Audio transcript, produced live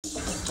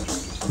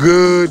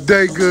Good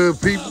day,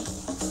 good people.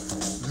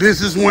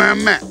 This is where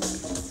I'm at.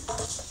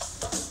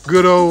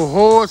 Good old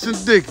Horace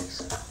and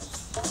Dickies.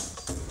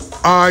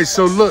 All right,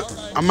 so look,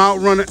 I'm out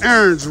running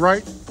errands,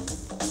 right?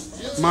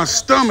 My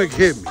stomach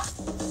hit me.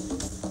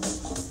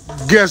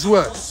 Guess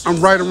what? I'm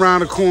right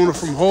around the corner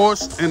from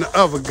Horace and the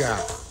other guy.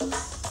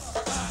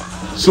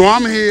 So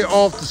I'm here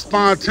off the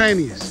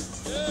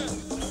spontaneous,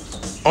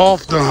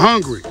 off the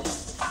hungry.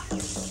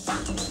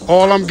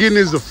 All I'm getting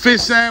is a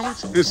fish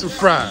sandwich and some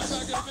fries.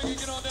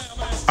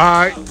 All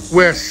right,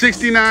 we're at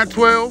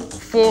 6912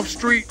 4th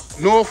Street,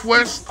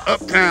 Northwest,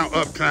 Uptown,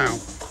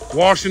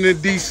 Washington,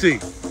 D.C.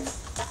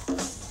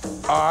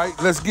 All right,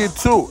 let's get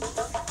to it.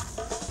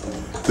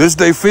 This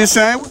they fish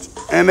sandwich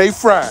and they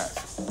fries.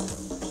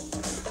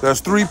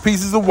 That's 3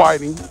 pieces of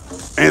whiting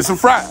and some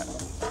fries.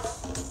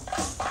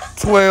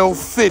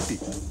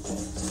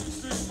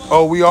 $12.50.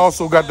 Oh, we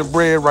also got the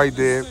bread right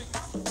there.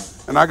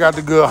 And I got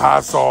the good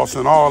hot sauce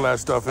and all that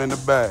stuff in the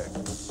bag.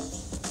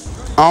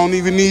 I don't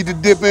even need to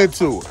dip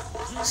into it.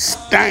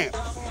 Stamp.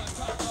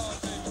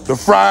 The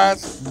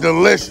fries,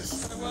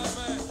 delicious.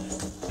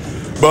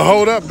 But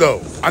hold up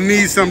though, I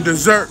need some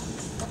dessert.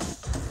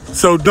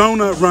 So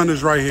Donut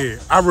Runners right here.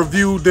 I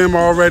reviewed them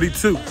already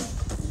too.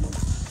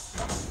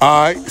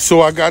 All right,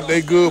 so I got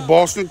that good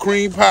Boston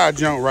cream pie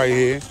junk right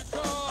here.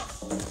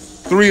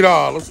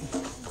 $3.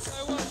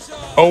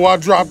 Oh, I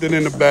dropped it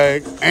in the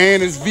bag,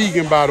 and it's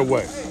vegan, by the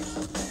way.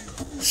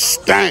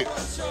 Stamp.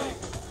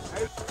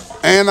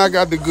 And I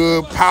got the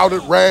good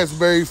powdered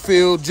raspberry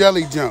filled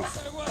jelly junk.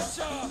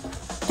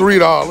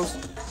 $3.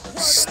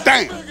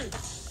 Stamp.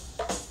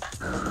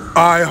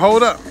 All right,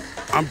 hold up.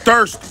 I'm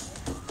thirsty.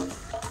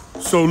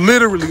 So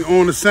literally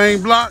on the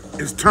same block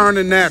is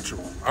Turning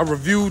Natural. I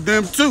reviewed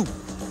them too.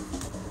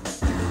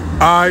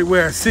 All right,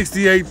 we're at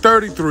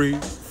 6833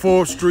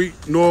 4th Street,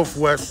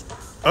 Northwest,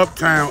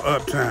 Uptown,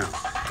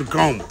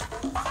 Tacoma.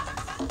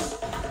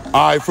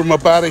 All right, from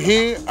up out of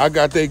here, I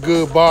got that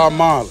good bar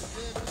Marley.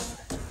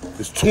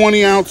 It's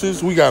 20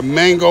 ounces. We got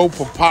mango,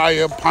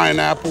 papaya,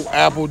 pineapple,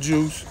 apple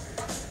juice.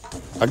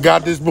 I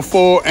got this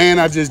before and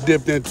I just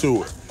dipped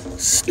into it.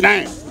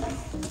 Stamp.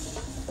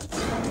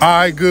 All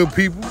right, good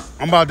people.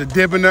 I'm about to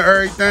dip into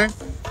everything.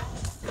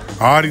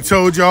 I already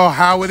told y'all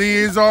how it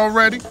is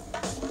already.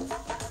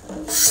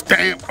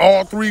 Stamp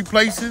all 3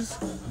 places.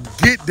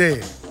 Get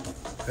there.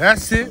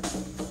 That's it.